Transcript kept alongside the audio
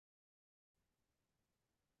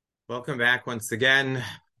Welcome back once again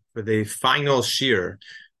for the final shir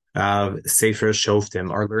of Sefer Shoftim.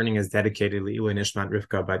 Our learning is dedicated to Ilu Nishmat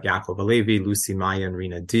Rivka Bat Yaakov Alevi, Lucy Maya, and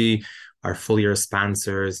Rina D. Our full year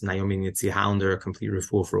sponsors, Naomi Nitzi Hollander, complete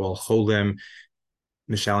refuah for all cholim,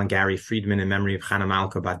 Michelle and Gary Friedman in memory of Chana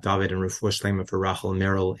Malka Bat David, and refuah shlema for Rachel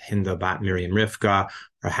Meryl Hinda Bat Miriam Rivka.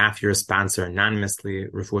 Our half year sponsor anonymously,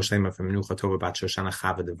 refuah shlema for Menucha Tova Bat Shoshana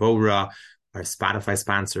Chava Devora. Our Spotify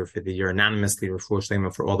sponsor for the year anonymously, Refuah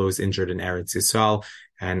Shlema for all those injured in Eretz Yisrael.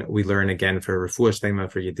 And we learn again for Refuah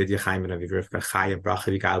Shlema for Yedidya Chaim and Aviv Rivka Chaya,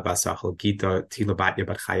 Bracha Vigal Basachel Gita, Tila Batya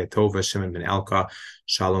Bat Chaya Tova, Shimon ben Elka,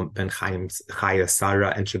 Shalom ben Chaim Chaya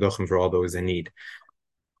Sarah, and Shidduchim for all those in need.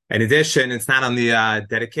 In addition, it's not on the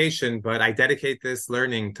dedication, but I dedicate this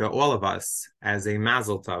learning to all of us as a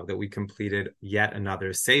Mazel Tov, that we completed yet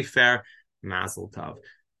another Sefer Mazel Tov.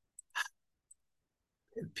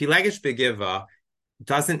 Pilegish Begiva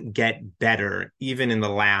doesn't get better even in the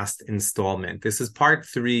last installment. This is part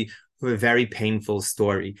 3 of a very painful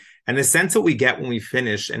story. And the sense that we get when we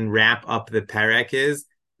finish and wrap up the Perek is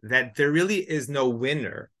that there really is no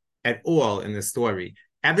winner at all in the story.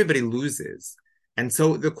 Everybody loses. And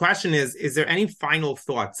so the question is there any final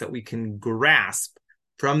thoughts that we can grasp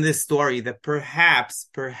from this story that perhaps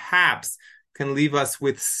can leave us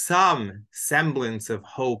with some semblance of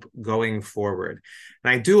hope going forward?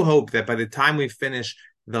 And I do hope that by the time we finish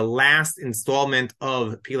the last installment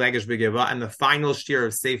of Pilegish Begiva and the final shir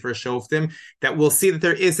of Sefer Shoftim, that we'll see that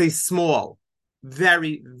there is a small,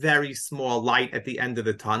 very, very small light at the end of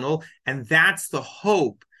the tunnel. And that's the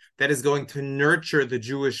hope that is going to nurture the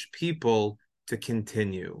Jewish people to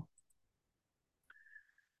continue.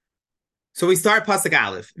 So we start Pasuk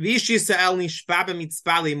Aleph. V'ish Yisrael nishba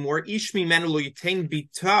b'mitzpah lemor ish mimenu lo yitain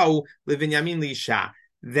bito leVinyamin liisha.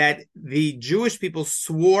 That the Jewish people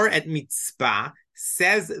swore at Mitzpah,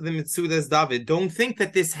 says the Mitzudas David. Don't think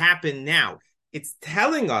that this happened now. It's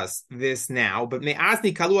telling us this now, but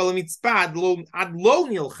me'azni kalu al Mitzpah ad lo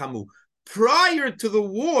nilchamu. Prior to the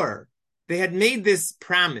war, they had made this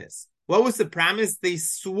promise. What was the promise? They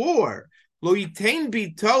swore lo yitain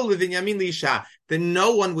bito leVinyamin liisha, that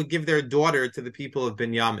no one would give their daughter to the people of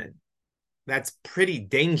Binyamin. That's pretty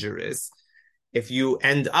dangerous if you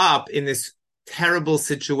end up in this terrible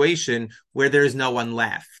situation where there's no one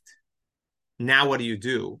left. Now what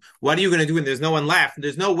do? What are you going to do when there's no one left?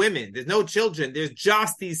 There's no women, there's no children, there's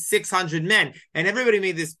just these 600 men, and everybody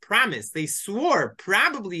made this promise. They swore,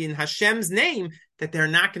 probably in Hashem's name, that they're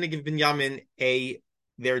not going to give Binyamin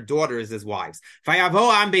their daughters as wives.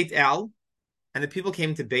 Vayavo am Beit El, and the people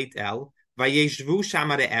came to Beit El, Vayeshvu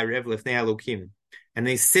shamar erev lifnei Elokim, and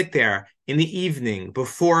they sit there in the evening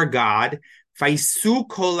before God. Vaysu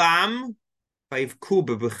kolam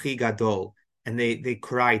and they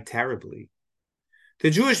cry terribly. The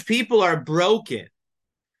Jewish people are broken.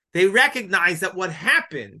 They recognize that what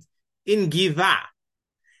happened in Givah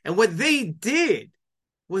and what they did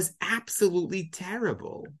was absolutely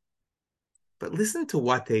terrible. But listen to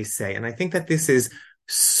what they say, and I think that this is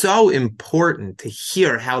so important to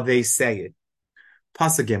hear how they say it.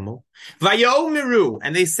 Pasuk Gimel, Vayomiru,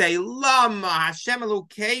 and they say, Lama Hashem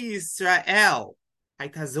Elokei Yisrael.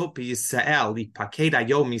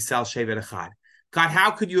 God,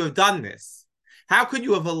 how could you have done this? How could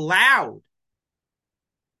you have allowed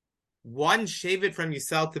one shevet from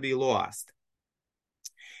Yisrael to be lost?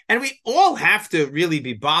 And we all have to really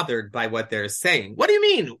be bothered by what they're saying. What do you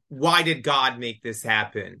mean? Why did God make this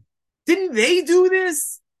happen? Didn't they do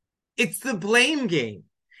this? It's the blame game.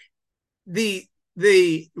 The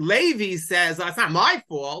Levi says, oh, it's not my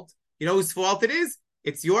fault. You know whose fault it is?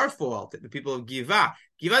 It's your fault. The people of Givah.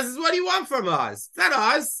 Givah says, what do you want from us? It's not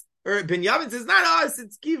us. Or Binyamin says, not us,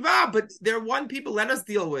 it's Givah. But they're one people, let us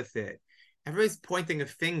deal with it. Everybody's pointing a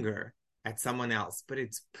finger at someone else. But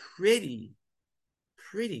it's pretty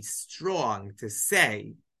strong to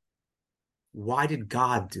say, why did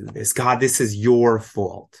God do this? God, this is your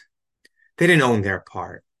fault. They didn't own their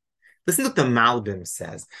part. Listen to what the Malbim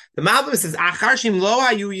says. The Malbim says, Achar shim lo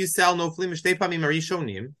hayu Yisrael noflim shtei pamim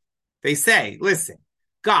harishonim. They say, listen,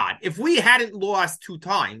 God, if we hadn't lost 2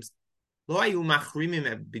 times, we would not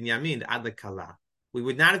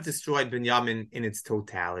have destroyed Binyamin in its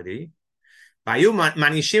totality.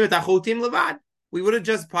 We would have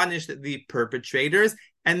just punished the perpetrators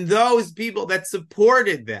and those people that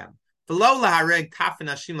supported them. But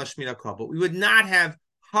we would not have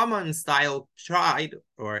Haman-style tried,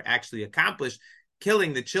 or actually accomplished,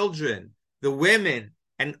 killing the children, the women,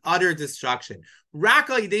 and utter destruction.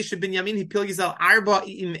 Because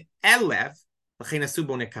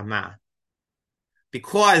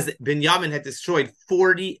Binyamin had destroyed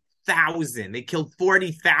 40,000. They killed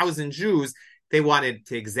 40,000 Jews. They wanted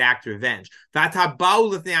to exact revenge.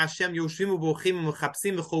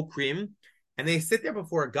 And they sit there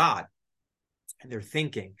before God, and they're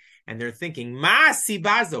thinking, Ma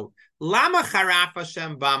sibazo, lama charaf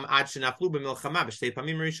Hashem bam ad shenaflu b'milchama b'shtei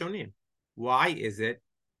pamim rishonim. Why is it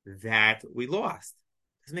that we lost?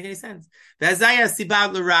 Doesn't make any sense. V'azaya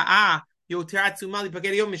sibad l'ra'ah yoter atzuma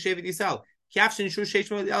lipaged yom mishevet Yisrael. Kiaf shenishu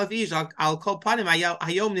 600,000 ish al kol panim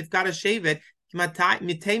hayom nifgad hashevet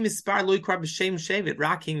mitei mispar lo yikra b'shem shevet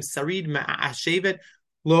rakim sarid ma'ashevet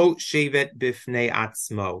lo shevet b'fnei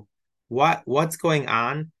atzmo. What's going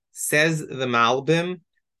on? Says the Malbim.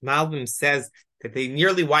 Malbim says that they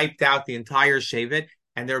nearly wiped out the entire shevet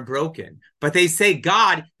and they're broken. But they say,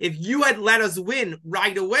 God, if you had let us win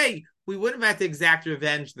right away, we wouldn't have had to exact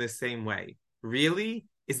revenge the same way. Really?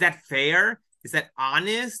 Is that fair? Is that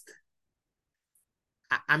honest?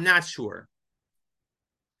 I'm not sure.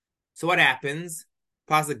 So what happens?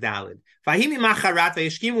 Pasuk Daled.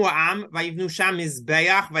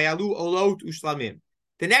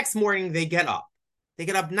 The next morning they get up. They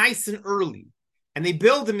get up nice and early, and they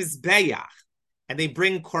build a mizbeach, and they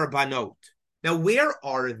bring korbanot. Now, where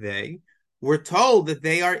are they? We're told that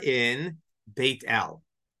they are in Beit El.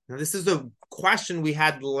 Now, this is a question we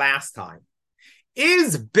had last time.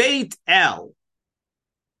 Is Beit El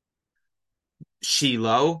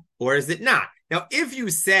Shiloh, or is it not? Now, if you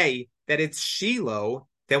say that it's Shiloh,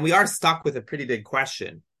 then we are stuck with a pretty big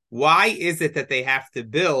question. Why is it that they have to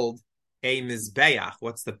build a mizbeach?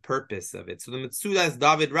 What's the purpose of it? So the Metzudas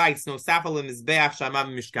David writes, "No safal mizbeach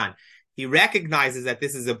shamam mishkan." He recognizes that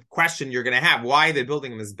this is a question you're going to have. Why are they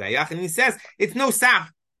building a mizbeach? And he says it's no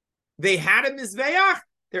saf. They had a mizbeach.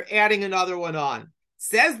 They're adding another one on.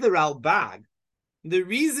 Says the Ralbag, the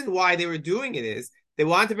reason why they were doing it is they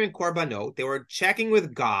wanted to bring korbanot. They were checking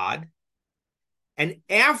with God, and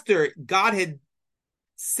after God had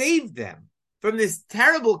saved them from this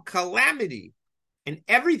terrible calamity and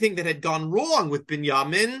everything that had gone wrong with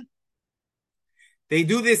Binyamin, they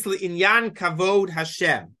do this inyan kavod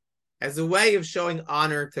Hashem as a way of showing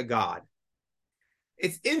honor to God.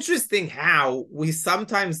 It's interesting how we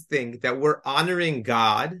sometimes think that we're honoring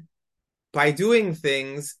God by doing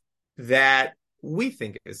things that we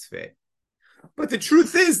think is fit. But the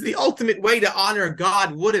truth is, the ultimate way to honor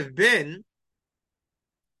God would have been,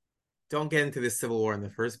 don't get into this civil war in the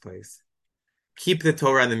first place. Keep the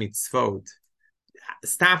Torah and the mitzvot.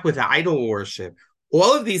 Stop with the idol worship.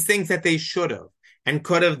 All of these things that they should have and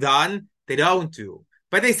could have done, they don't do.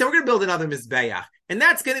 But they say, we're going to build another Mizbeach. And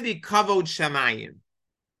that's going to be Kavod Shamayim.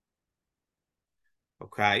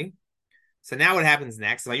 Okay? So now what happens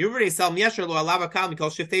next? They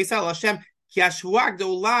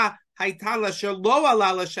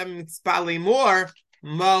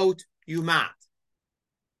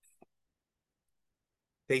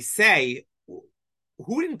say,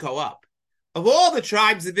 who didn't go up? Of all the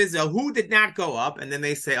tribes of Israel, who did not go up? And then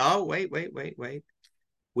they say, oh, wait.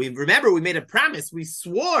 We made a promise. We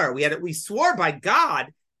swore. We swore by God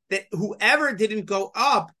that whoever didn't go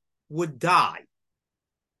up would die.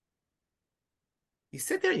 You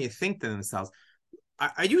sit there and you think to themselves,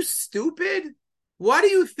 are you stupid? What are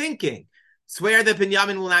you thinking? Swear that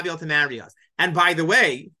Binyamin will not be able to marry us. And by the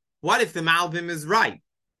way, what if the Malbim is right?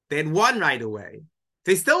 They had won right away.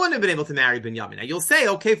 They still wouldn't have been able to marry Binyamin. Now you'll say,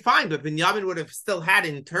 okay, fine, but Binyamin would have still had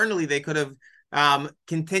internally, they could have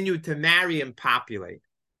continued to marry and populate.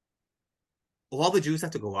 All the Jews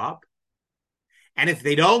have to go up. And if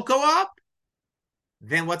they don't go up,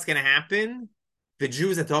 then what's going to happen? The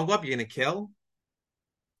Jews that don't go up, you're going to kill.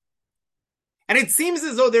 And it seems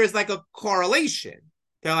as though there's like a correlation.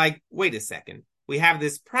 They're like, wait a second, we have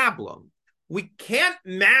this problem. We can't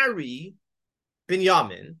marry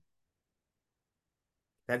Binyamin.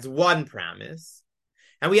 That's one promise.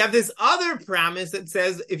 And we have this other promise that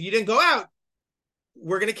says, if you didn't go out,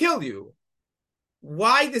 we're going to kill you.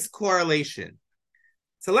 Why this correlation?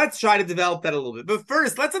 So let's try to develop that a little bit. But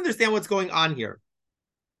first, let's understand what's going on here.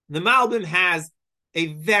 The Malbim has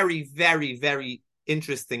a very, very, very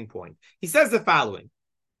interesting point. He says the following.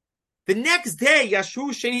 The next day, Yashu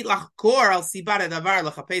Shenit Lachkor al Sibar Davar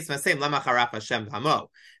Lachapes Masem Lama Charaf Hashem Hamo.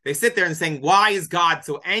 They sit there and saying, why is God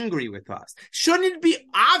so angry with us? Shouldn't it be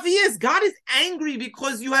obvious? God is angry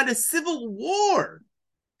because you had a civil war.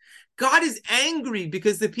 God is angry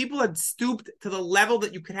because the people had stooped to the level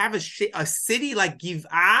that you could have a city like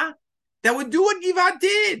Giv'ah that would do what Giv'ah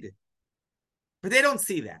did. But they don't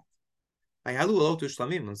see that. They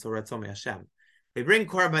bring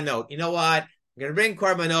korbanot. You know what? We're going to bring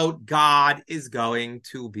korbanot. God is going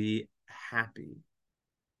to be happy.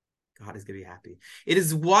 God is going to be happy. It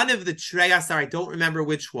is one of the Treyasar, I don't remember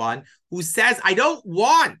which one, who says, I don't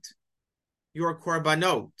want your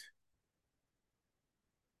korbanot.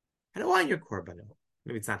 I don't want your korbanot.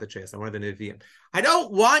 Maybe it's not the Treas, I want the Nevi'im. I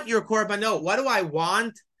don't want your korbanot. What do I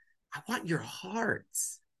want? I want your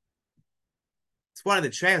hearts. It's one of the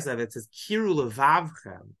Treas of it. It says, Kiru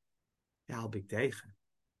levavchem, yal bigdeichem.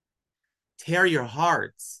 Tear your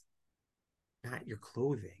hearts, not your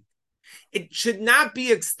clothing. It should not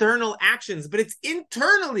be external actions, but it's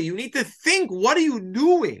internally. You need to think, what are you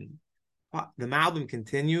doing? The Malbim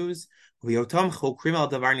continues, and they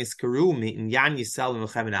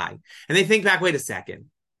think back, wait a second.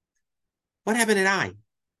 What happened at Ai?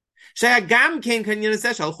 So they went to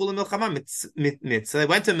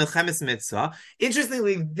Milchemes Mitzvah.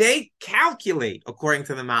 Interestingly, they calculate, according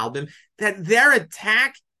to the Malbim, that their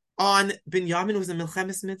attack on Binyamin was a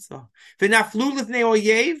Milchemes Mitzvah.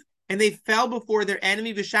 And they fell before their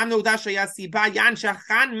enemy.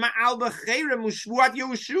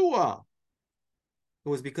 It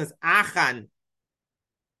was because Achan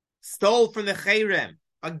stole from the Cherem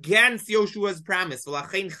against Yoshua's promise. Everyone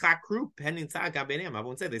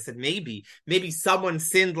said, they said, maybe someone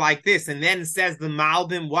sinned like this. And then says the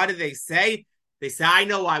Malbim, what do they say? They say, I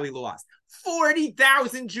know why we lost.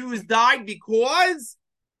 40,000 Jews died because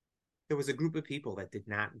there was a group of people that did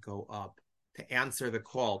not go up to answer the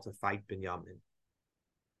call to fight Binyamin.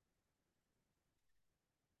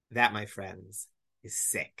 That, my friends, is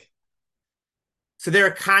sick. So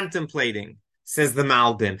they're contemplating, says the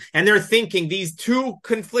Malbim, and they're thinking these two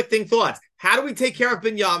conflicting thoughts. How do we take care of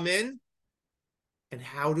Binyamin? And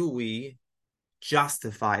how do we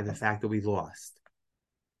justify the fact that we lost?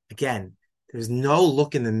 Again, there's no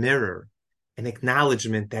look in the mirror, an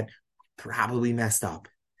acknowledgement that we probably messed up.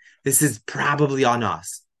 This is probably on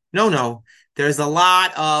us. No. There's a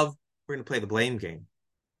lot of, we're going to play the blame game.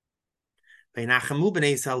 They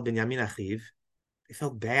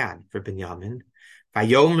felt bad for Binyamin.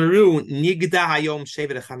 One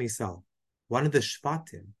of the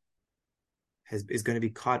Shoftim is going to be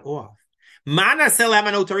cut off. What are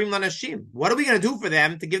we going to do for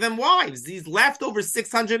them to give them wives? These leftover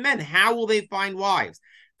 600 men, how will they find wives?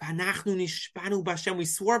 We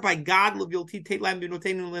swore by God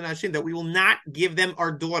that we will not give them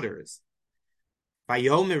our daughters.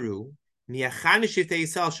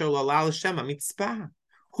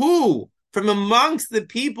 Who from amongst the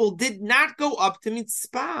people did not go up to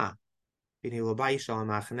Mitzpah? They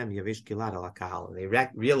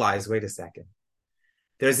realized, wait a second.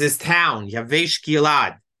 There's this town, Yavesh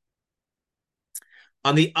Gilad.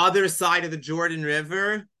 On the other side of the Jordan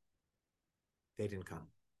River, they didn't come.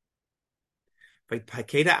 But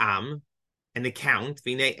Pakeda Am, an account,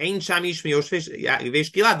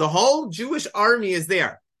 the whole Jewish army is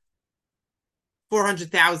there.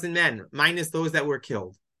 400,000 men, minus those that were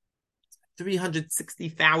killed.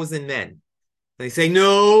 360,000 men. They say,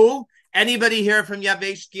 no, anybody here from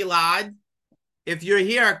Yavesh Gilad? If you're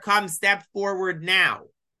here, come step forward now.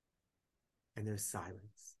 And there's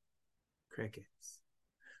silence. Crickets.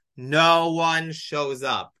 No one shows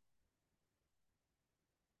up.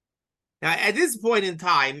 Now, at this point in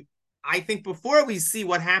time, I think before we see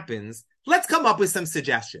what happens, let's come up with some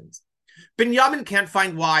suggestions. Binyamin can't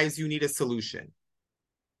find wives, you need a solution.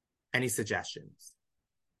 Any suggestions?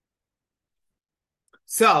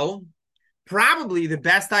 So, probably the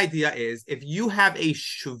best idea is if you have a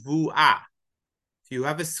shvu'ah, if you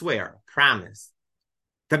have a swear, promise,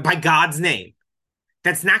 that by God's name,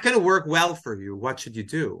 that's not going to work well for you, what should you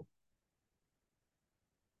do?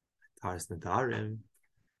 Taras Nadarim.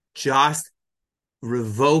 Just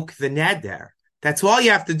revoke the neder. That's all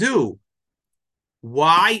you have to do.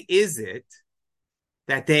 Why is it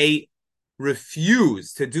that they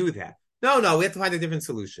refuse to do that? No, we have to find a different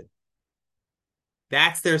solution.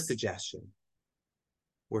 That's their suggestion.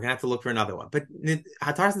 We're going to have to look for another one. But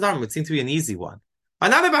Hataras Nadarim would seem to be an easy one.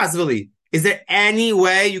 Another possibility. Is there any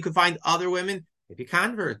way you could find other women? Maybe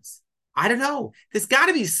converts. I don't know. There's got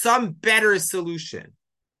to be some better solution.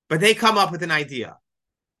 But they come up with an idea.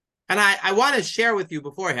 And I want to share with you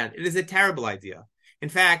beforehand, it is a terrible idea. In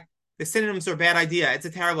fact, the synonyms are a bad idea. It's a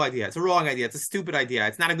terrible idea. It's a wrong idea. It's a stupid idea.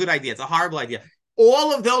 It's not a good idea. It's a horrible idea.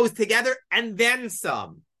 All of those together and then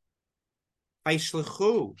some. What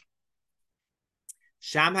do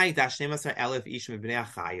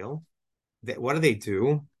they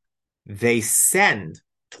do? They send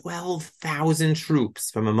 12,000 troops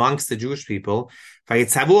from amongst the Jewish people, and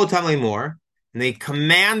they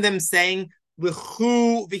command them saying, Go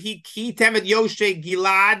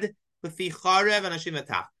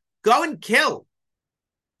and kill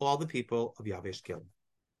all the people of Yavesh Gilad.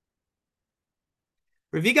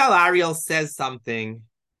 Rav Yigal Ariel says something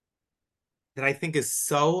that I think is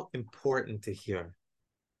so important to hear.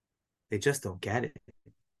 They just don't get it.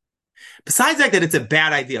 Besides the fact that it's a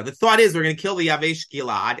bad idea, the thought is we're going to kill the Yavesh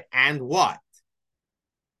Gilad and what?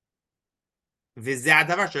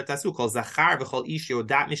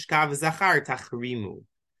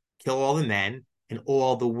 Kill all the men and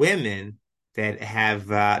all the women that have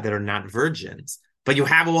that are not virgins. But you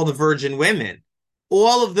have all the virgin women.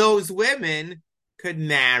 All of those women could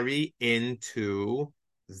marry into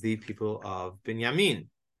the people of Binyamin.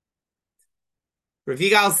 Rav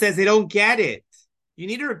Yigal says they don't get it. You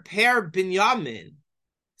need to repair Binyamin.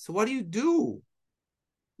 So what do?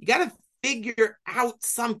 You got to figure out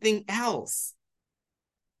something else.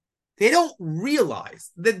 They don't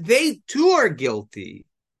realize that they too are guilty.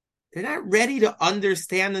 They're not ready to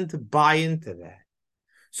understand and to buy into that.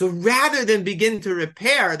 So rather than begin to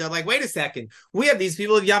repair, they're like, wait a second, we have these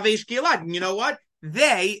people of Yavesh Gilad. And you know what?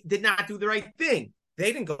 They did not do the right thing.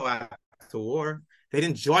 They didn't go out to war. They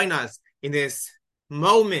didn't join us in this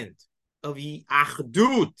moment of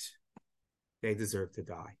Achdut. They deserve to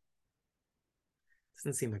die.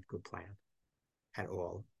 Doesn't seem like a good plan. At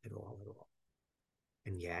all.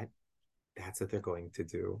 And yet, that's what they're going to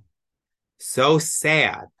do. So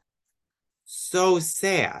sad,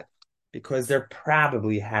 because there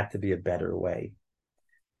probably had to be a better way.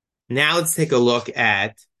 Now let's take a look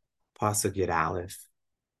at Pasuk Yud Aleph.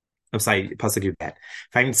 I'm sorry, Pasuk Yud Bet.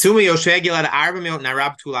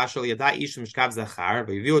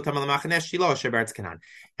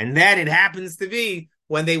 And then it happens to be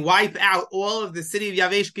when they wipe out all of the city of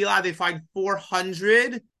Yavesh Gilad, they find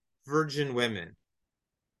 400 virgin women.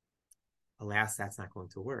 Alas, that's not going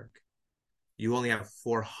to work. You only have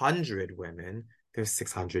 400 women, there's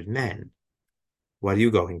 600 men. What are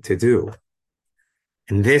you going to do?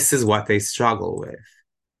 And this is what they struggle with.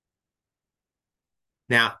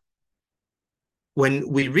 Now, when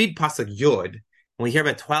we read Pasuk Yud, and we hear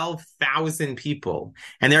about 12,000 people,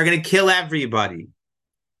 and they're going to kill everybody,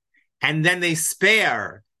 and then they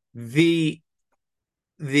spare the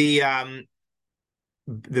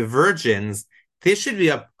virgins, this should be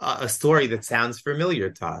a story that sounds familiar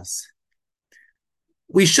to us.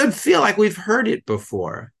 We should feel like we've heard it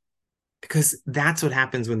before, because that's what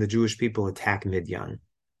happens when the Jewish people attack Midian.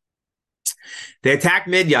 They attack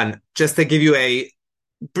Midian, just to give you a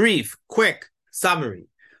brief, quick summary.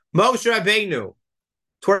 Moshe Rabbeinu,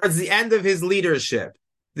 towards the end of his leadership,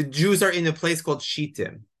 the Jews are in a place called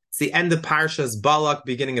Shittim. It's the end of Parshas Balak,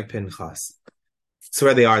 beginning of Pinchas. That's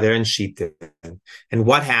where they are. They're in Shittim. And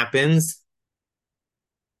what happens?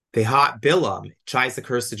 Bilam tries to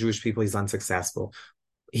curse the Jewish people. He's unsuccessful.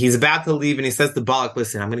 He's about to leave and he says to Balak,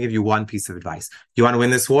 listen, I'm going to give you one piece of advice. You want to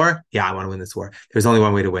win this war? Yeah, I want to win this war. There's only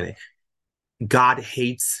one way to win it. God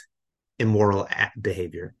hates immoral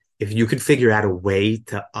behavior. If you could figure out a way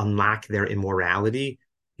to unlock their immorality,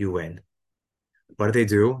 you win. What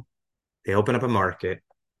do? They open up a market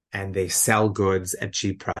and they sell goods at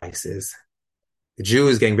cheap prices. The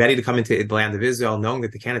Jews getting ready to come into the land of Israel, knowing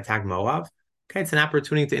that they can't attack Moab. Okay, it's an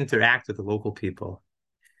opportunity to interact with the local people.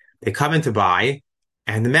 They come in to buy,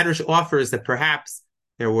 and the Medrash offers that perhaps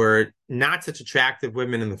there were not such attractive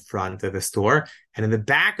women in the front of the store, and in the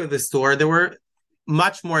back of the store, there were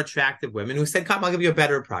much more attractive women who said, come, I'll give you a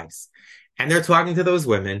better price. And they're talking to those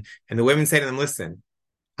women, and the women say to them, listen,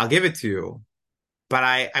 I'll give it to you, but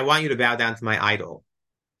I want you to bow down to my idol,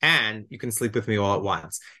 and you can sleep with me all at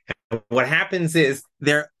once. And what happens is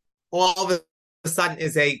there all of a sudden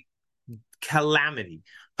is a calamity,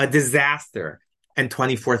 a disaster, and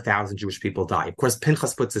 24,000 Jewish people die. Of course,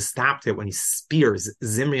 Pinchas puts a stop to it when he spears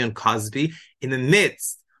Zimri and Cosby in the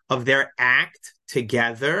midst of their act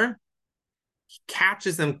together. He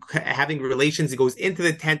catches them having relations. He goes into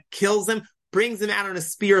the tent, kills them, brings them out on a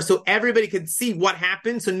spear so everybody could see what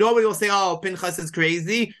happened. So nobody will say, oh, Pinchas is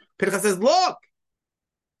crazy. Pinchas says, look.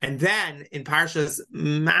 And then in Parshas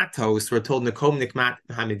Matos, we're told, Nakom Nikmat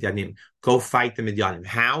HaMidyanim, go fight the Midyanim.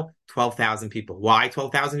 How? 12,000 people. Why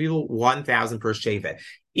 12,000 people? 1,000 per Shevet.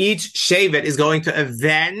 Each Shevet is going to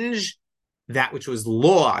avenge that which was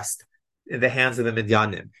lost in the hands of the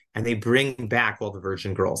Midyanim. And they bring back all the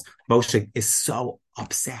virgin girls. Moshe is so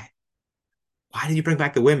upset. Why did you bring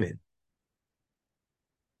back the women?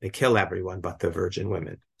 They kill everyone but the virgin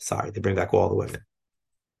women. Sorry, they bring back all the women.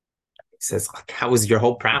 He says, that was your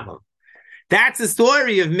whole problem. That's the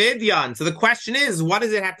story of Midian. So the question is, what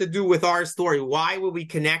does it have to do with our story? Why would we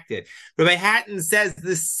connect it? Rabbi Hatton says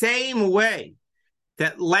the same way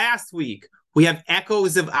that last week we have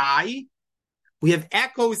echoes of I, we have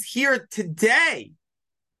echoes here today.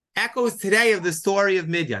 Echoes today of the story of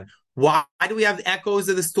Midian. Why do we have echoes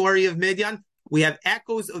of the story of Midian? We have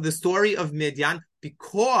echoes of the story of Midian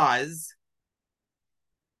because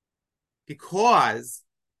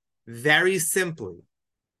Very simply,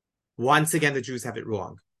 once again, the Jews have it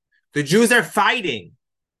wrong. The Jews are fighting.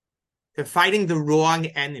 They're fighting the wrong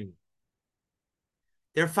enemy.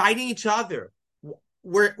 They're fighting each other.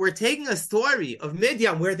 We're taking a story of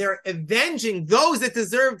Midian where they're avenging those that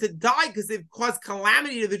deserve to die because they've caused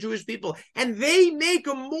calamity to the Jewish people. And they make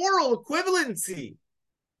a moral equivalency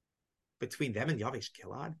between them and Yavesh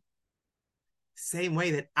Gilad. Same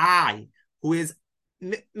way that I, who is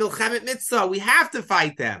Milchemet Mitzvah, we have to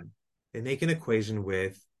fight them. They make an equation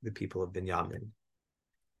with the people of Binyamin.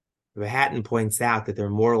 Hatton points out that their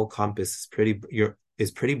moral compass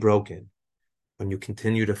is pretty broken when you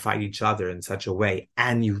continue to fight each other in such a way,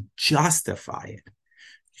 and you justify it.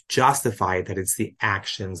 You justify it that it's the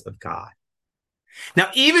actions of God. Now,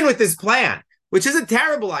 even with this plan, which is a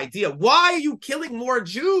terrible idea, why are you killing more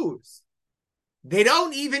Jews? They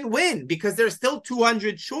don't even win because they're still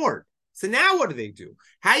 200 short. So now what do?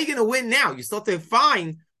 How are you going to win now? You still have to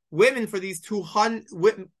find women for these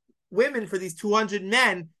 200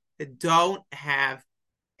 men that don't have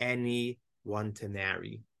anyone to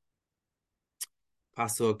marry.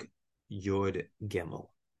 Pasuk Yod Gimel.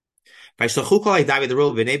 And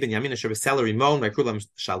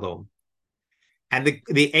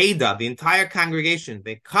the Ada, the entire congregation,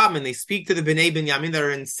 they come and they speak to the Bnei Binyamin that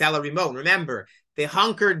are in Sela Rimon. Remember, they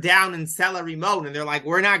hunkered down in Sela Rimon and they're like,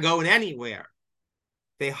 we're not going anywhere.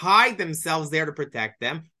 They hide themselves there to protect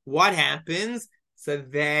them. What happens? So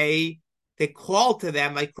they call to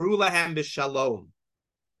them like Rulahem B'Shalom.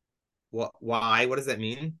 Why? What does that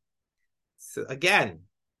mean? So again,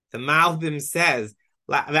 the Malbim says,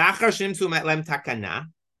 after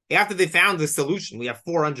they found the solution, we have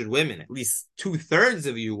 400 women, at least 2/3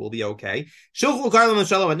 of you will be okay. And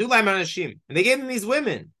they gave them these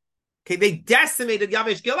women. Okay, they decimated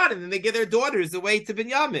Yavesh Gilad, and then they give their daughters away to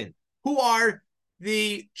Binyamin, who are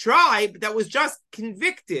the tribe that was just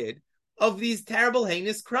convicted of these terrible,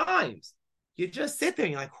 heinous crimes. You just sit there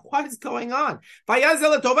and you're like, what is going on? This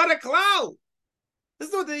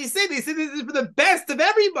is what they say. They say this is for the best of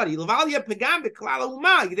everybody. We don't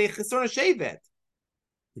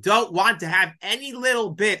want to have any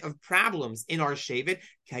little bit of problems in our shevet.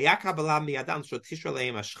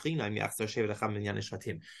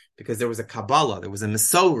 Because there was a Kabbalah, there was a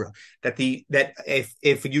Mesorah, that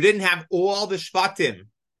if you didn't have all the Shvatim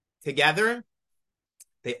together,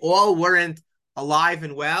 they all weren't alive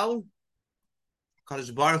and well,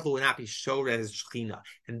 Kadosh Baruch Hu would not be Shoreh as Shechina.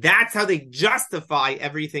 And that's how they justify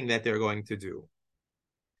everything that they're going to do.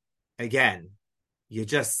 Again, you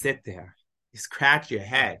just sit there, you scratch your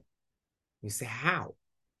head, you say, how?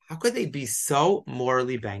 How could they be so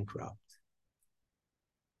morally bankrupt?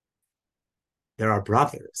 There are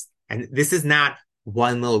brothers. And this is not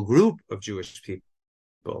one little group of Jewish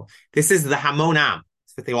people. This is the Hamonam.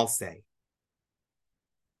 That's what they all say.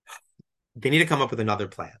 They need to come up with another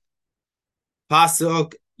plan.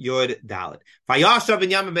 Pasuk Yod Dalet. Vayashav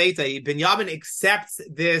Binyamin accepts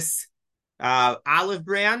this olive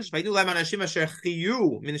branch. But the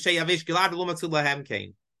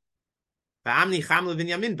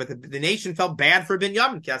nation felt bad for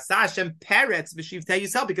Binyamin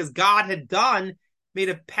because God had made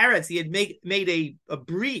a peretz. He had made a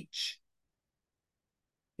breach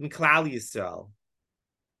in Klal Yisrael.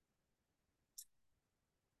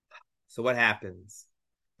 So what happens?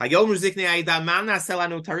 We had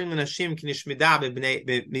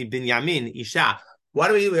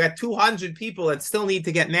 200 people that still need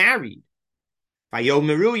to get married. We have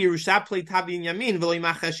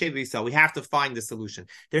to find the solution.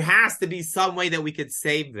 There has to be some way that we could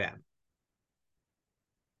save them.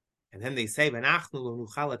 And then they say, they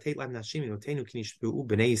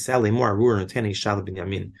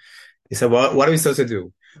said, well, what are we supposed to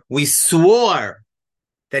do? We swore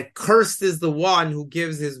that cursed is the one who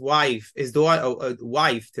gives his wife to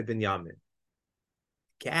Binyamin.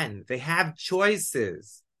 Again, they have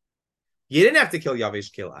choices. You didn't have to kill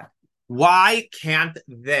Yavesh Gilad. Why can't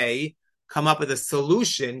they come up with a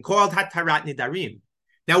solution called Hatarat Nidarim?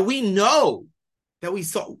 Now we know that we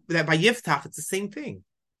saw that by Yiftach it's the same thing.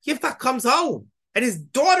 Yiftach comes home and his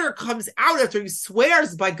daughter comes out after he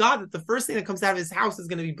swears by God that the first thing that comes out of his house is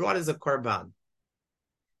going to be brought as a korban.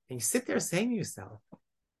 And you sit there saying to yourself,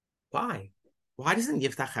 why? Why doesn't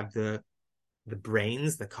Yiftach have the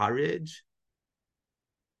brains, the courage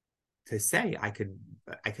to say, I could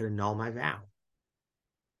annul my vow?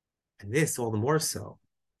 And this all the more so.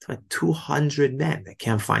 It's like 200 men that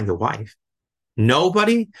can't find a wife.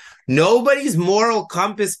 Nobody's moral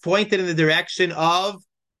compass pointed in the direction of,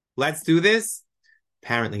 let's do this?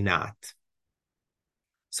 Apparently not.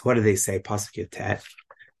 So what do they say? Pasuk Yotet.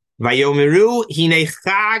 Vayomeru hinei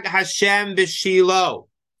chag Hashem b'Shilo.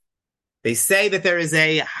 They say that there is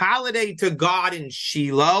a holiday to God in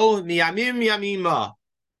Shiloh, Miyamim Yamima.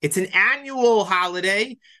 It's an annual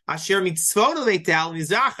holiday. Asher mitzvot Beitel,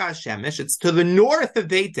 Mizrach HaShemesh. It's to the north of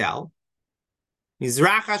Beitel,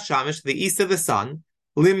 Mizrach HaShemesh, the east of the sun.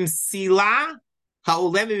 Limsila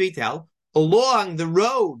Ha'olem Beitel, along the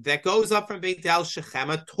road that goes up from Beitel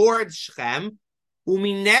Shechema towards Shechem,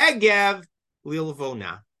 Uminegev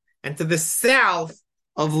Lilvona, and to the south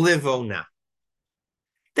of Livona.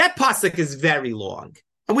 That pasuk is very long,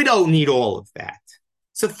 and we don't need all of that.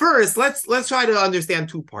 So first, let's try to understand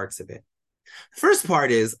two parts of it. First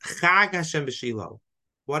part is Chag Hashem b'Shiloh.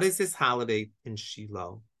 What is this holiday in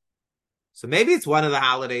Shiloh? So maybe it's one of the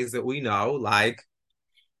holidays that we know, like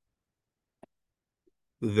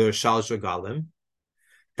the Shalosh Regalim.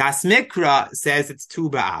 Das Mikra says it's Tu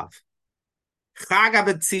B'Av. Chag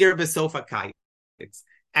HaBatzir b'Sof HaKayitz.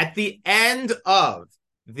 At the end of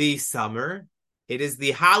the summer, it is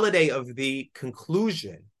the holiday of the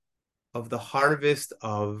conclusion of the harvest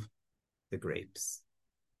of the grapes.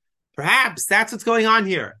 Perhaps that's what's going on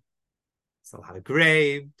here. It's a lot of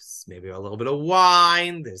grapes, maybe a little bit of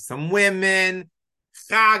wine, there's some women.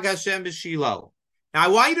 Chag Hashem b'Shiloh. Now I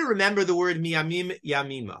want you to remember the word miyamim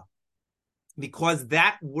yamima, because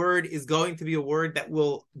that word is going to be a word that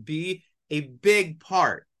will be a big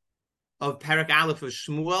part of Perek Aleph of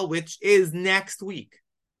Shmuel, which is next week.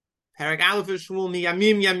 Perek Aleph of Shmuel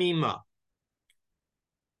miyamim yamima.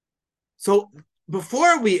 So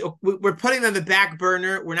before we're putting on the back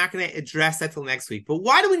burner, we're not going to address that till next week. But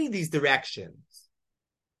why do we need these directions?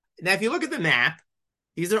 Now, if you look at the map,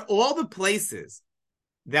 these are all the places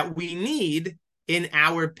that we need in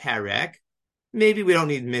our perek. Maybe we don't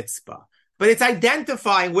need mitzvah, but it's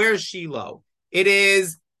identifying where's Shiloh. It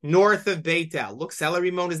is north of Beitel. Look, Sela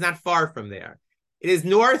Rimon is not far from there. It is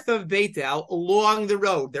north of Beitel along the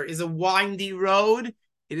road. There is a windy road.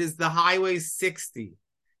 It is the Highway 60.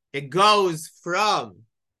 It goes from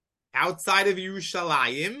outside of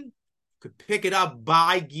Yerushalayim, you could pick it up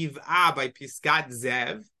by Giv'ah, by Piskat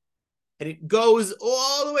Zev, and it goes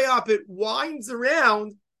all the way up. It winds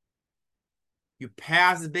around. You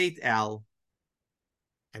pass Beit El,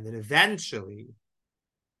 and then eventually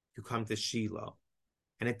you come to Shiloh.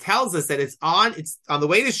 And it tells us that it's on the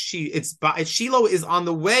way to Shiloh is on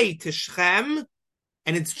the way to Shechem,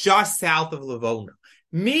 and it's just south of Livona.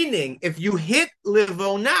 Meaning, if you hit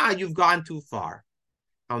Livona, you've gone too far.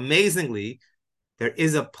 Amazingly, there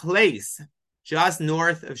is a place just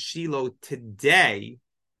north of Shiloh today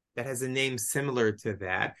that has a name similar to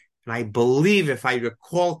that. And I believe, if I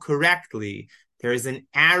recall correctly, there is an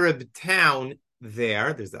Arab town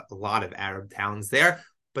there. There's a lot of Arab towns there.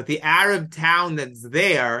 But the Arab town that's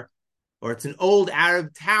there, or it's an old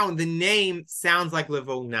Arab town, the name sounds like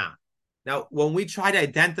Livona. Now, when we try to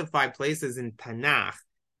identify places in Tanakh,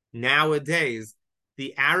 nowadays,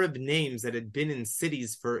 the Arab names that had been in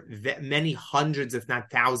cities for many hundreds, if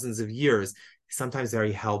not thousands of years, is sometimes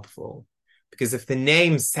very helpful. Because if the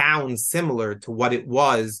name sounds similar to what it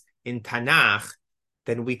was in Tanakh,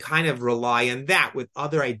 then we kind of rely on that with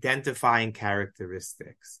other identifying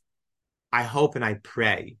characteristics. I hope and I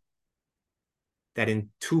pray that in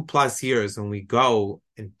 2+ years, when we go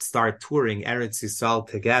and start touring Eretz Yisrael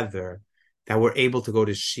together, that we're able to go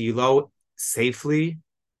to Shiloh safely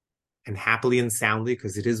and happily and soundly,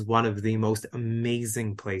 because it is one of the most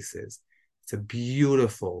amazing places. It's a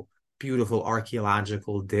beautiful, beautiful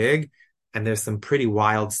archaeological dig, and there's some pretty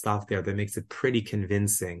wild stuff there that makes it pretty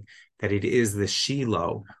convincing that it is the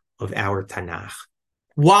Shiloh of our Tanakh.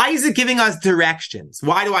 Why is it giving us directions?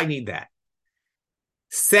 Why do I need that?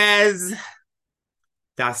 Says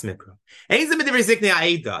Das Mikra.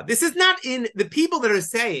 This is not in the people that are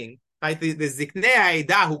saying, right, the Ziknei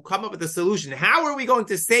Aida who come up with a solution. How are we going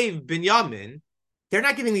to save Binyamin? They're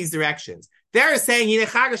not giving these directions. They're saying,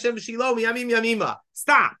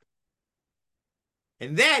 stop.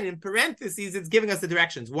 And then in parentheses, it's giving us the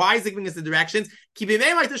directions. Why is it giving us the directions? They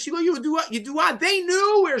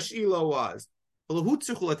knew where Shiloh was.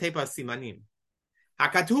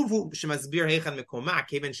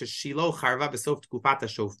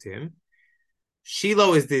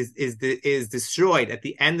 Shiloh is destroyed at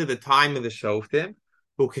the end of the time of the Shoftim.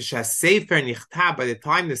 By the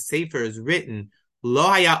time the Sefer is written,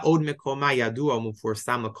 by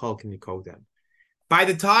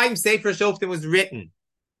the time Sefer Shoftim was written,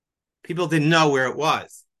 people didn't know where it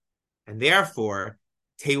was. And therefore,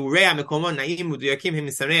 it's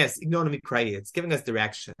giving us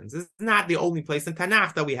directions. This is not the only place in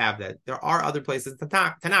Tanakh that we have that. There are other places in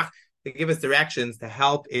Tanakh that give us directions to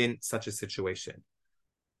help in such a situation.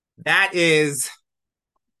 That is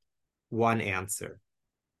one answer.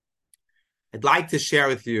 I'd like to share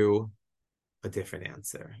with you a different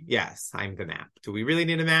answer. Yes, I'm the map. Do we really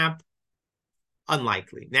need a map?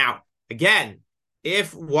 Unlikely. Now, again,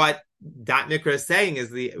 if what Dot Mikra is saying is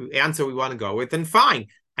the answer we want to go with, then fine.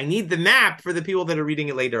 I need the map for the people that are reading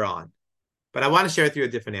it later on. But I want to share with you a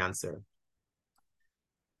different answer.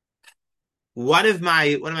 One of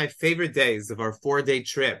my favorite days of our 4-day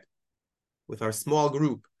trip with our small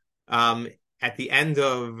group, at the end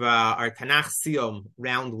of our Tanakh Siyum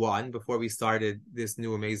round 1, before we started this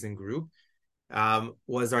new amazing group,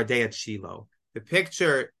 was our day at Shiloh. The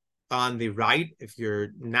picture on the right, if you're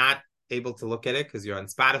not able to look at it because you're on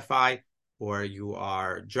Spotify or you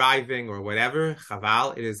are driving or whatever,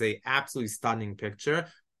 Chaval, it is a absolutely stunning picture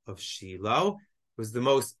of Shiloh. It was the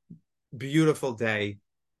most beautiful day,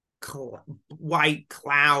 white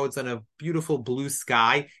clouds on a beautiful blue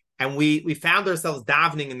sky. And we found ourselves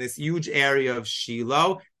davening in this huge area of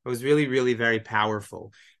Shiloh. It was really, really very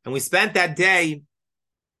powerful. And we spent that day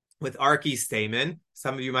with Arki Stamen.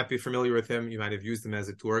 Some of you might be familiar with him. You might have used him as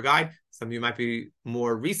a tour guide. Some of you might be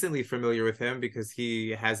more recently familiar with him because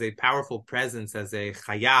he has a powerful presence as a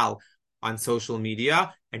chayal on social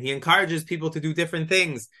media. And he encourages people to do different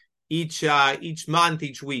things each month,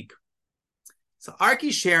 each week. So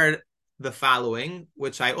Arki shared the following,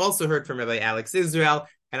 which I also heard from Rabbi Alex Israel,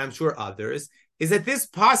 and I'm sure others, is that this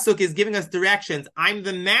pasuk is giving us directions.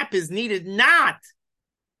 The map is needed not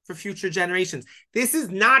for future generations. This is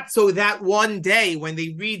not so that one day when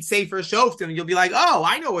they read Sefer Shoftim, you'll be like, oh,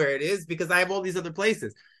 I know where it is because I have all these other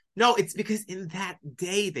places. No, it's because in that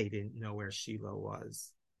day they didn't know where Shiloh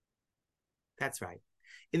was. That's right.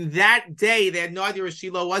 In that day, they had no idea where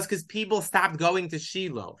Shiloh was because people stopped going to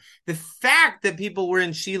Shiloh. The fact that people were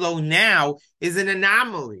in Shiloh now is an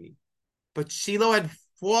anomaly. But Shiloh had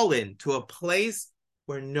fallen to a place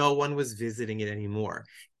where no one was visiting it anymore.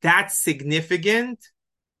 That's significant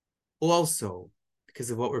also because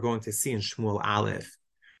of what we're going to see in Shmuel Aleph.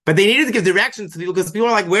 But they needed to give directions to people because people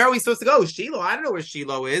are like, where are we supposed to go? Shiloh, I don't know where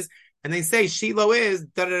Shiloh is. And they say Shiloh is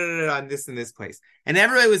on this and this place. And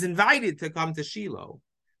everybody was invited to come to Shiloh.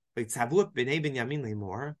 And they tell the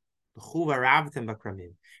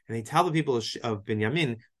people of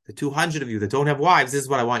Binyamin, the 200 of you that don't have wives, this is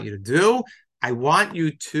what I want you to do. I want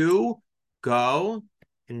you to go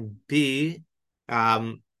and lay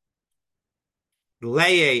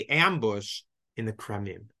a ambush in the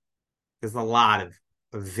Kramim. There's a lot of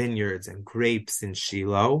vineyards and grapes in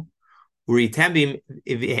Shiloh. When you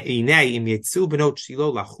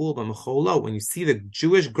see the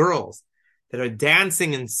Jewish girls that are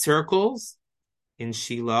dancing in circles in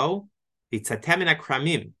Shiloh,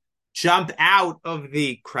 jump out of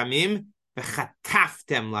the Kramim,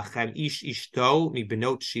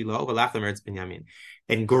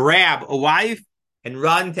 and grab a wife and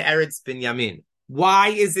run to Eretz Binyamin. Why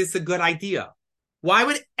is this a good idea? Why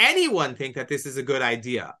would anyone think that this is a good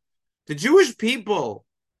idea? The Jewish people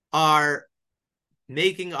are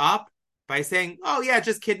making up by saying, oh yeah,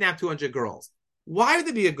 just kidnap 200 girls. Why would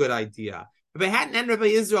it be a good idea? Rabbi Hatton and Rabbi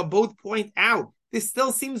Israel both point out, this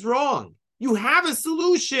still seems wrong. You have a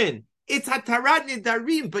solution. It's hatarat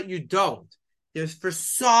nidarim, but you don't. There's for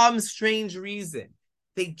some strange reason.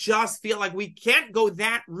 They just feel like we can't go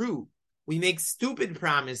that route. We make stupid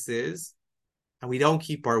promises and we don't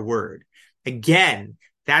keep our word. Again,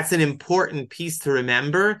 that's an important piece to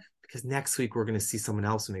remember because next week we're going to see someone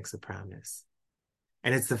else who makes a promise.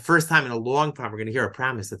 And it's the first time in a long time we're going to hear a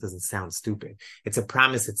promise that doesn't sound stupid. It's a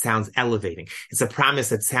promise that sounds elevating. It's a promise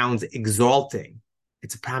that sounds exalting.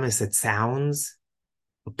 It's a promise that sounds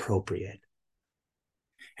appropriate.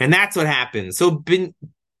 And that's what happens. So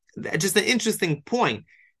just an interesting point.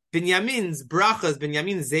 Binyamin's brachas,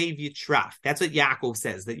 Binyamin Zev Yitraf. That's what Yaakov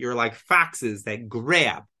says, that you're like foxes that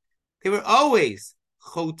grab. They were always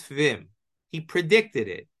chotvim. He predicted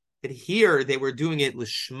it. That here they were doing it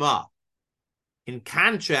lishma. In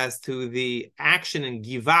contrast to the action in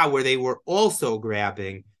Givah where they were also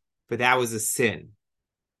grabbing, but that was a sin.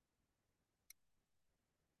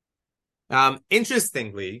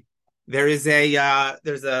 Interestingly, there's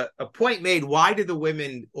a point made. Why did the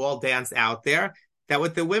women all dance out there? That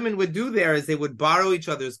what the women would do there is they would borrow each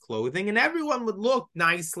other's clothing and everyone would look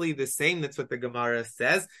nicely the same. That's what the Gemara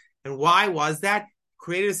says. And why was that?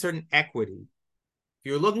 Created a certain equity. If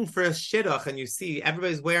you're looking for a shidduch and you see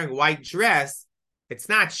everybody's wearing a white dress, it's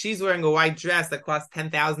not she's wearing a white dress that costs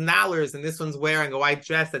 $10,000 and this one's wearing a white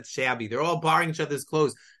dress that's shabby. They're all borrowing each other's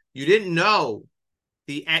clothes. You didn't know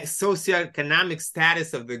the socioeconomic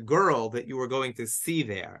status of the girl that you were going to see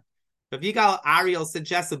there. But Yigal Ariel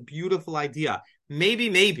suggests a beautiful idea.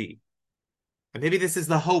 Maybe, and maybe this is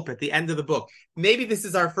the hope at the end of the book. Maybe this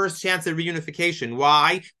is our first chance at reunification.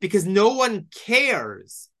 Why? Because no one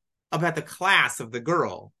cares about the class of the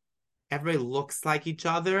girl. Everybody looks like each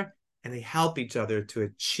other, and they help each other to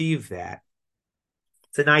achieve that.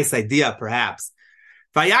 It's a nice idea, perhaps.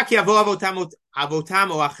 What's going to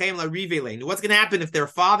happen if their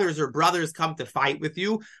fathers or brothers come to fight with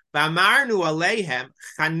you? So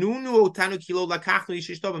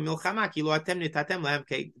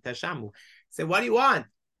what do you want?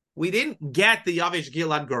 We didn't get the Yavish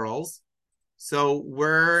Gilad girls, so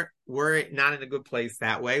we're not in a good place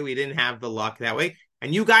that way. We didn't have the luck that way.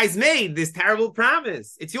 And you guys made this terrible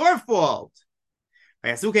promise. It's your fault.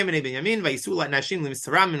 They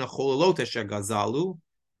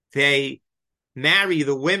marry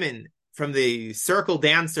the women from the circle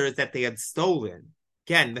dancers that they had stolen.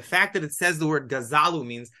 Again, the fact that it says the word gazalu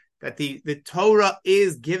means that the Torah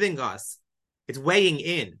is giving us, it's weighing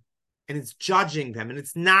in, and it's judging them, and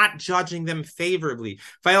it's not judging them favorably.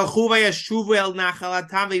 And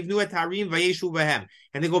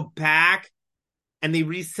they go back and they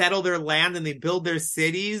resettle their land and they build their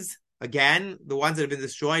cities, again, the ones that have been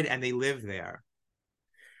destroyed, and they live there.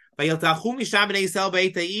 And everybody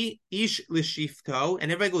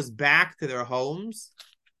goes back to their homes,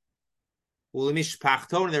 and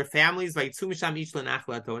their families, and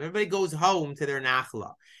everybody goes home to their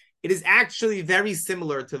nachla. It is actually very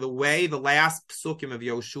similar to the way the last psukim of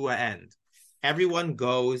Yoshua end. Everyone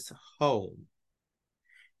goes home.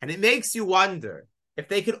 And it makes you wonder, if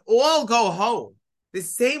they could all go home, the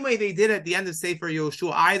same way they did at the end of Sefer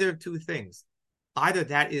Yoshua, either of two things. Either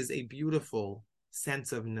that is a beautiful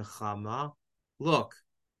sense of nechama. Look,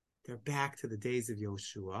 they're back to the days of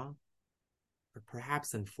Yoshua. Or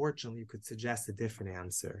perhaps, unfortunately, you could suggest a different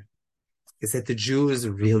answer. Is that the Jews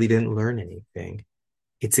really didn't learn anything.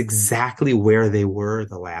 It's exactly where they were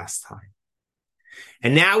the last time.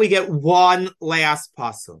 And now we get one last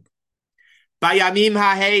pasuk. Bayamim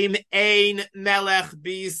haheim ein melech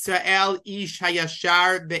b'Yisrael ish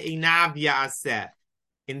hayashar be'einav ya'aseh.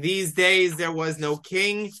 In these days there was no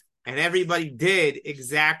king, and everybody did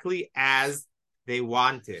exactly as they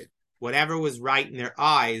wanted. Whatever was right in their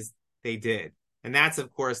eyes, they did. And that's,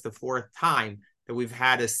 of course, the fourth time that we've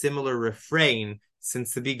had a similar refrain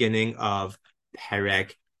since the beginning of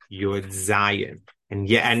Perek Yud Zayin. And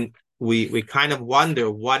we kind of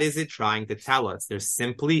wonder, what is it trying to tell us? There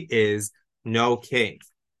simply is no king.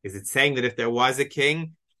 Is it saying that if there was a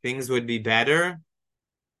king, things would be better?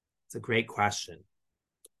 It's a great question.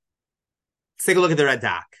 Let's take a look at the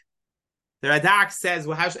Radak. The Radak says,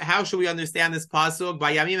 well, how should we understand this pasuk?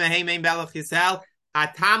 Bayamim haheim melech Yisrael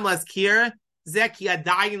atam laskir zeki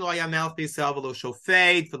adayin lo haya melech Yisrael v'lo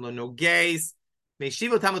shofet v'lo nogeis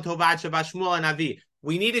meishiv otam tovat shabash Shmuel hanavi.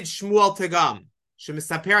 We needed Shmuel to come.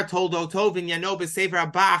 Shemisaper toldoto v'nyano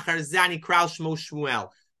b'sefer haba achar zani kral shmo Shmuel.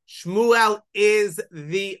 Shmuel is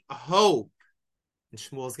the hope. And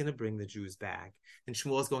Shmuel is going to bring the Jews back. And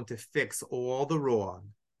Shmuel is going to fix all the wrong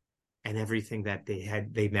and everything that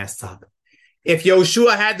they messed up. If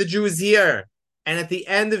Yoshua had the Jews here, and at the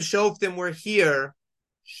end of Shoftim we're here,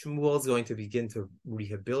 Shmuel is going to begin to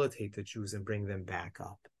rehabilitate the Jews and bring them back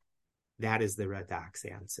up. That is the Radak's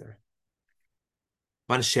answer.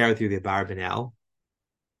 I want to share with you the Abarbanel.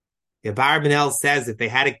 The Abarbanel says if they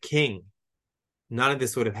had a king, none of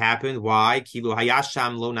this would have happened. Why? Kilu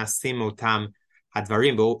hayasham lo nasim otam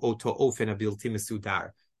hadvarim oto ofen abilti mesudar.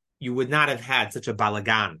 You would not have had such a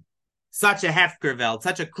balagan, such a hefkerveld,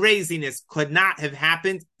 such a craziness could not have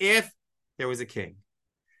happened if there was a king.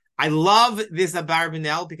 I love this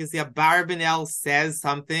Abarbanel because the Abarbanel says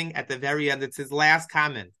something at the very end. It's his last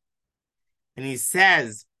comment. And he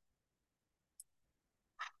says,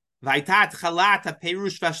 Vaitat chalat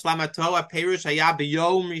perush vashlamato perush haya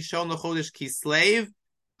b'yom rishon l'chodesh kislev.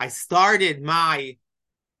 I started my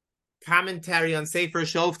commentary on Sefer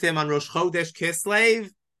Shoftim on Rosh Chodesh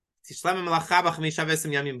Kislev.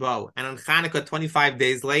 And on Chanukah, 25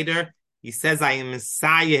 days later, he says, I am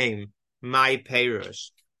Messiahing my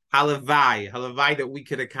perush. Halavai that we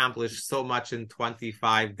could accomplish so much in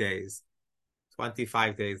 25 days.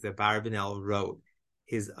 25 days that Abarbanel wrote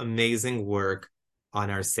his amazing work on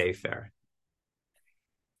our Sefer.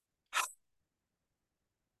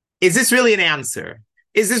 Is this really an answer?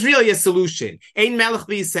 Is this really a solution? Ein melech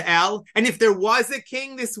b'Yisrael? And if there was a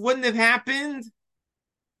king, this wouldn't have happened?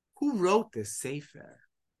 Who wrote this Sefer?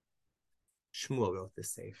 Shmuel wrote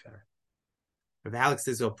this Sefer. Rav Alex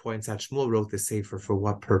Israel points out Shmuel wrote this Sefer for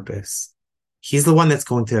what purpose? He's the one that's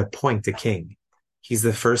going to appoint a king. He's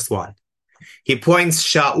the first one. He appoints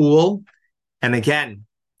Shaul, and again,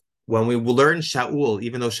 when we learn Shaul,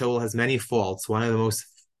 even though Shaul has many faults, one of the most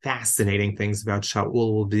fascinating things about Shaul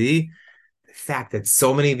will be the fact that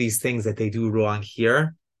so many of these things that they do wrong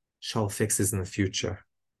here, Shaul fixes in the future.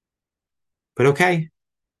 But okay,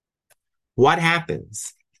 what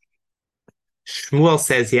happens? Shmuel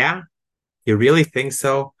says, yeah, you really think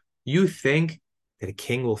so? You think that a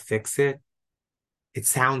king will fix it? It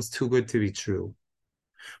sounds too good to be true.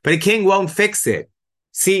 But a king won't fix it.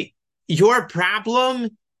 See, your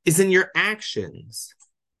problem is in your actions.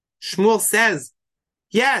 Shmuel says,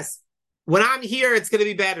 yes, when I'm here, it's going to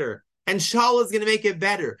be better. And Shaul is going to make it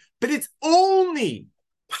better. But it's only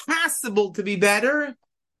possible to be better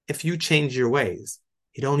if you change your ways.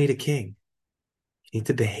 You don't need a king. You need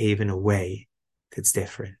to behave in a way that's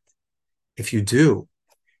different. If you do,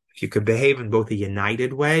 if you could behave in both a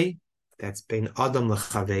united way, that's bein Adam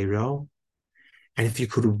lechaveiro, and if you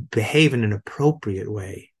could behave in an appropriate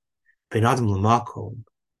way, bein Adam lemakom,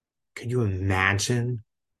 can you imagine?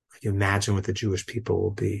 Can you imagine what the Jewish people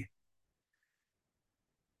will be?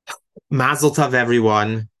 Mazel tov,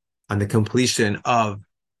 everyone, on the completion of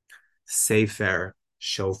Sefer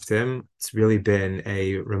Shoftim. It's really been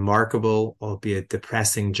a remarkable, albeit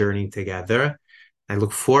depressing journey together. I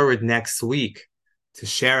look forward next week to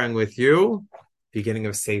sharing with you beginning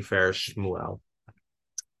of Sefer Shmuel. A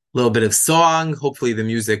little bit of song. Hopefully the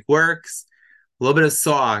music works. A little bit of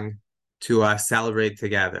song to celebrate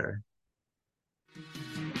together.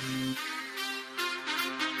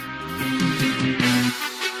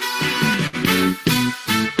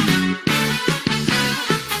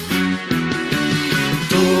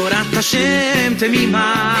 Torat Hashem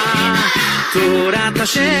temima, Torat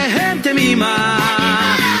Hashem temima,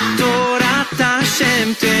 Torat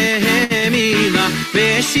Hashem temima,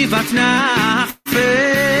 Veshivat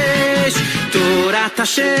nafesh. Torat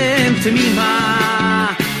Hashem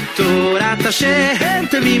temima, Torat Hashem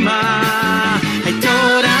temima, Hey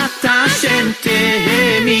Torat Hashem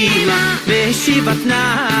temima, Veshivat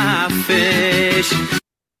nafesh.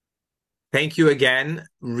 Thank you again.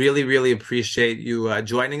 Really, really appreciate you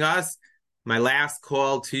joining us. My last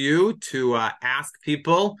call to you to ask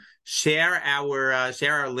people, share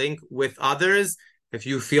our link with others if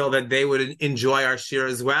you feel that they would enjoy our share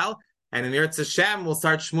as well. And in Yirtzeh Hashem, we'll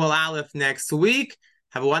start Shmuel Aleph next week.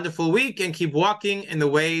 Have a wonderful week and keep walking in the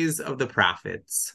ways of the prophets.